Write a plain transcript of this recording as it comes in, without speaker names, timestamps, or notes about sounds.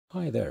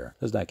Hi there,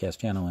 this is Diecast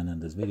channel, and in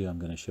this video I'm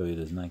going to show you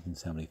this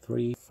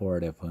 1973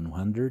 Ford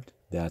F100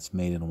 that's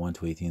made in a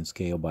 1/18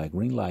 scale by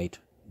Greenlight.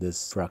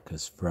 This truck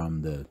is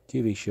from the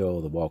TV show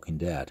The Walking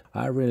Dead.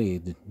 I really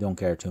don't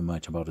care too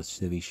much about this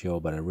TV show,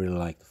 but I really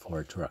like the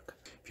Ford truck.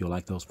 If you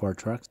like those Ford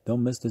trucks,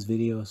 don't miss this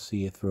video,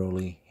 see it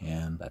thoroughly,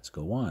 and let's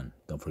go on.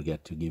 Don't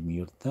forget to give me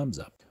your thumbs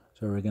up.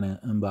 So we're going to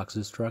unbox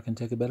this truck and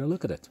take a better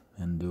look at it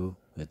and do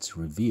its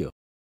review.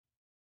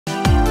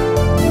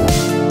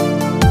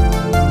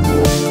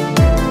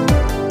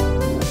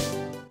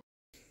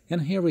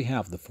 And here we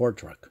have the Ford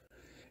truck.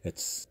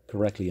 It's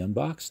correctly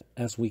unboxed.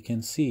 As we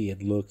can see,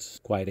 it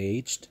looks quite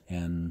aged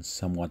and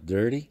somewhat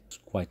dirty. It's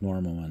quite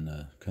normal on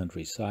the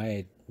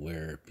countryside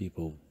where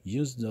people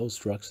use those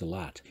trucks a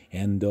lot.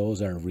 And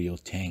those are real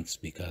tanks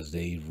because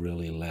they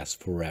really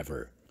last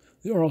forever.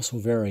 They are also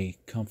very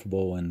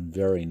comfortable and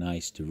very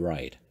nice to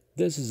ride.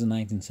 This is a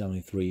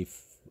 1973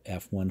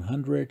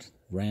 F100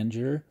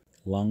 Ranger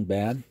long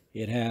bed.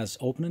 It has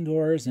opening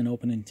doors and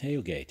opening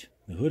tailgate.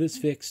 The hood is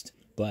fixed,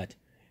 but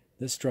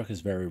this truck is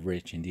very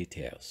rich in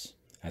details.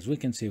 As we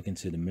can see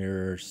the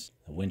mirrors,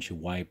 the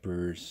windshield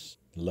wipers,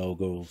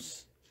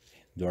 logos,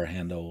 door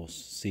handles,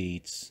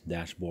 seats,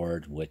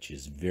 dashboard, which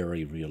is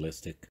very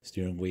realistic,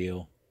 steering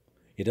wheel.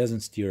 It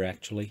doesn't steer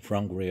actually,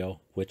 front grille,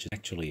 which is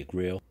actually a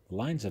grille. The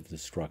lines of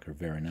this truck are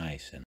very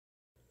nice, and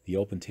the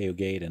open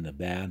tailgate and the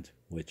bed,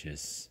 which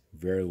is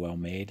very well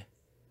made.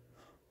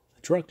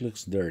 The truck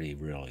looks dirty,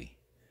 really.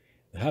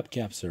 The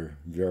hubcaps are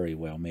very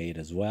well made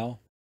as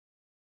well.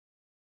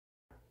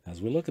 As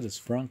we look at this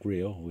front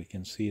grille, we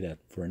can see that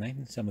for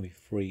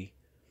 1973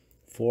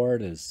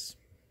 Ford,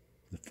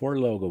 the Ford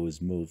logo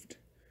is moved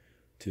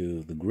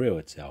to the grille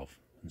itself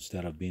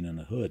instead of being on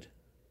the hood.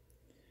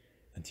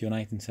 Until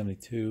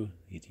 1972,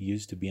 it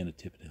used to be on the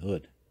tip of the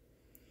hood.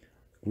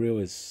 The grille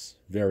is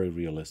very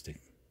realistic,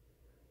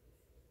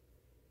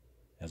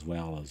 as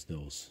well as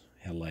those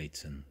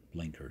headlights and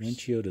blinkers.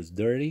 Windshield is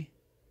dirty.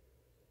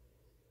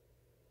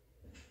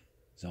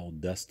 It's all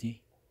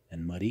dusty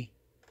and muddy.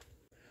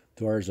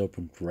 Doors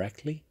open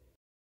correctly.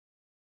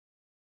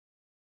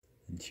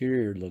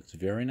 Interior looks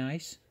very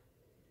nice.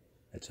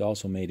 It's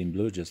also made in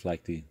blue, just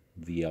like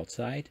the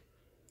outside.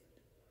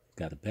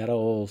 Got the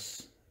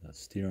pedals, the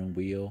steering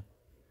wheel,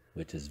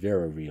 which is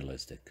very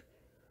realistic.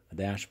 The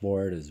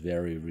dashboard is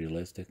very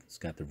realistic. It's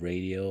got the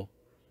radio,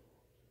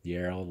 the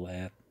air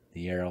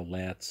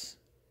outlets,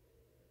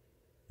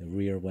 the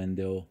rear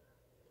window,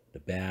 the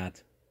bed,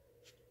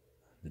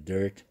 the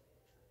dirt.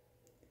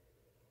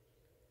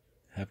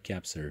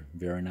 Hubcaps are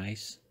very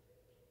nice.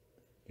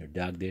 They're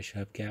dog dish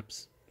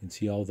hubcaps. You can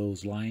see all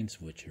those lines,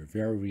 which are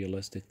very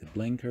realistic. The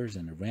blinkers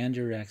and the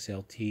Ranger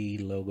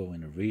XLT logo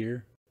in the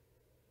rear.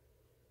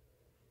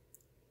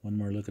 One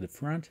more look at the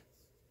front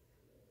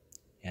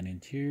and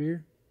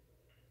interior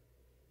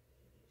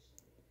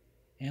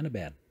and a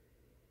bed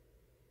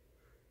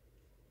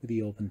with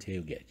the open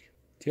tailgate.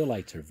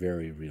 Taillights are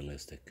very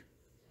realistic.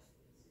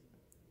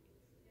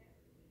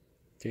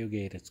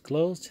 Tailgate is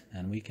closed,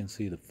 and we can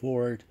see the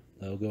Ford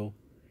logo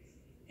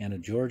and a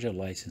Georgia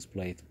license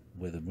plate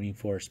with a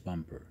reinforced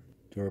bumper.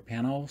 Door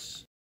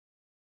panels,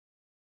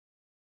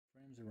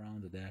 trims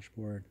around the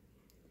dashboard,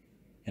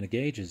 and the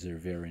gauges are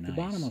very nice. The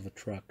bottom of the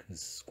truck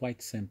is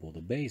quite simple. The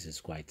base is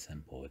quite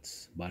simple.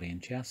 It's body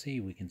and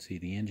chassis. We can see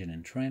the engine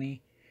and tranny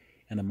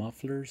and the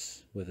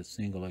mufflers with a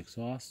single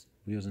exhaust.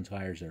 Wheels and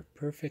tires are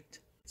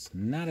perfect. It's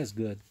not as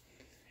good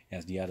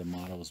as the other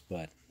models,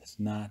 but it's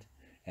not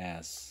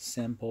as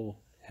simple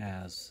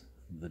as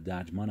the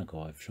Dodge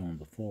Monaco I've shown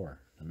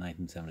before, the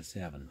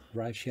 1977.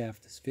 Drive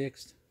shaft is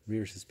fixed,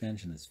 rear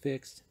suspension is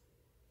fixed.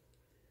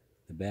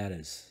 The bed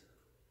is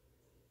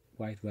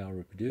quite well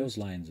reproduced. Those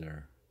lines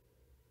are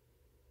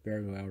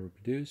very well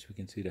reproduced. We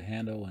can see the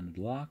handle and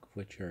the lock,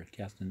 which are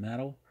cast in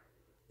metal.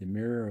 The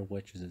mirror,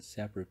 which is a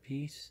separate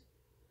piece.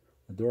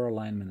 The door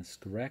alignment is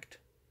correct.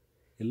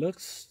 It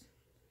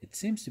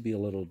seems to be a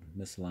little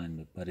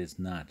misalignment, but it's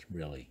not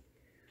really.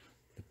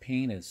 The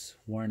paint is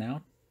worn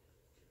out,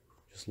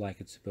 just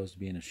like it's supposed to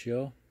be in a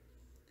show.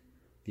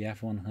 The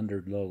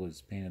F100 logo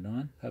is painted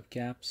on.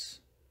 Hubcaps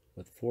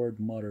with Ford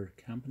Motor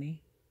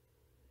Company.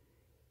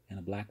 And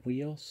the black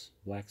wheels,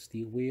 black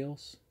steel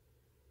wheels.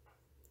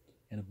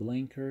 And the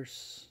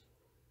blinkers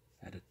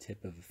at the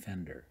tip of the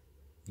fender.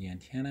 The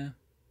antenna,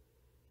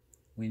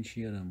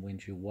 windshield and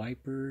windshield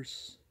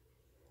wipers.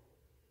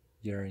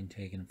 The air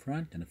intake in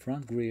front, and the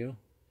front grille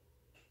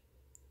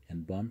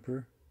and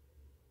bumper,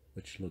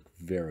 which look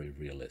very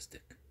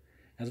realistic.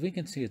 As we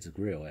can see, it's a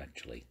grille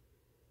actually.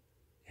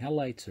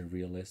 Headlights are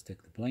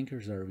realistic, the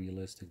blinkers are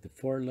realistic, the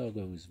Ford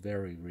logo is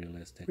very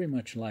realistic, pretty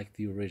much like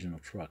the original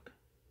truck.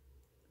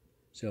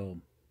 So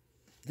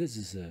this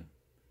is a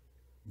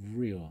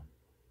real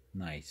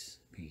nice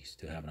piece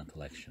to have in a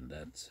collection.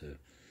 It's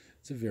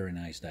a very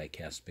nice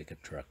die-cast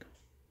pickup truck.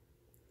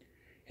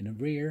 In the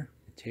rear,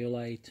 the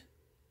taillight,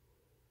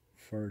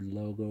 Ford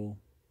logo.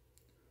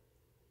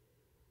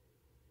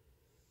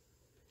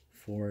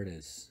 Ford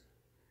is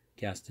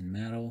cast in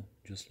metal,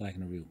 just like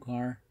in a real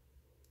car.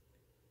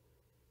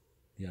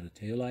 The other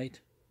taillight,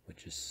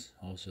 which is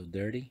also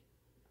dirty.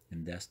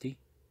 and dusty.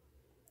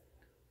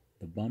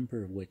 The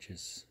bumper, which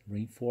is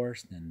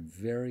reinforced and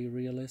very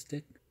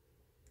realistic.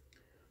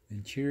 The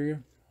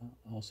interior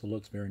also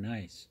looks very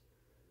nice.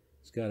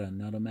 It's got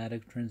an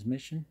automatic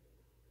transmission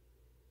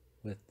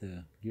with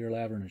the gear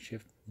lever and a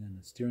shift and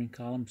the steering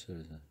column, so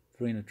there's a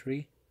 3 and a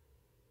 3.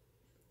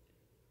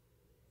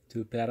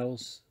 2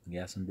 pedals,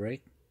 gas and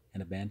brake,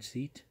 and a bench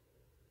seat,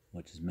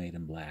 which is made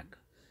in black.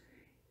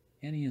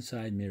 And the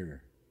inside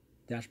mirror.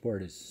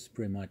 Dashboard is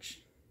pretty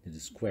much the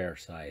square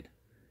side,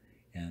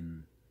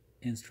 and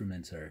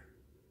instruments are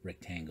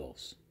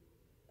rectangles.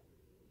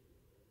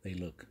 They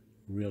look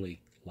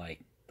really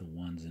like the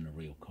ones in a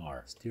real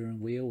car.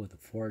 Steering wheel with the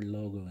Ford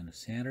logo in the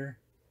center,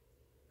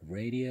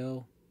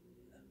 radio,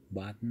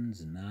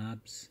 buttons and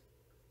knobs,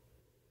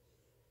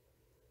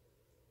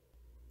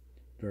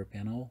 door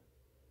panel,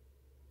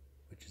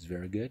 which is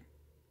very good,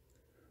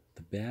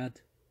 the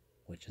bed,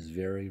 which is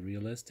very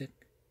realistic.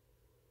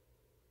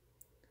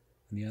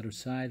 On the other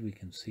side we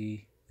can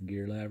see the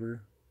gear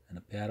lever and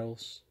the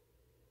pedals,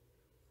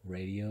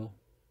 radio,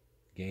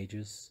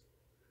 gauges,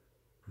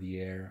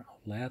 the air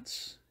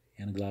outlets,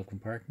 and a glove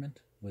compartment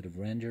with a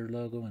Ranger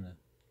logo and a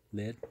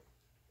lid.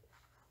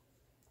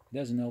 It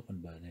doesn't open,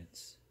 but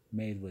it's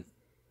made with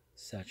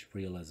such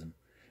realism,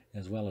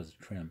 as well as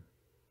a trim.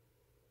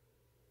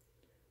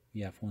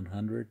 The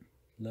F100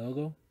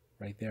 logo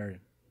right there,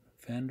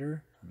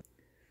 fender.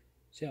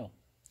 So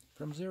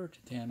from 0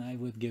 to 10, I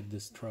would give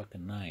this truck a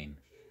 9.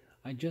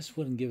 I just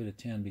wouldn't give it a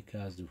 10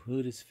 because the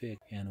hood is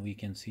fixed and we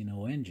can see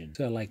no engine.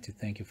 So I'd like to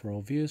thank you for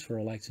all views, for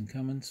all likes and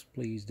comments.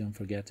 Please don't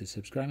forget to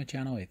subscribe my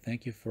channel. I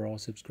thank you for all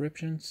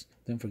subscriptions.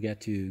 Don't forget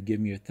to give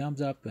me a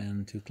thumbs up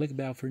and to click the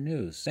bell for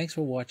news. Thanks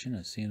for watching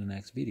and see you in the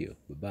next video.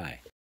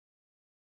 Bye-bye.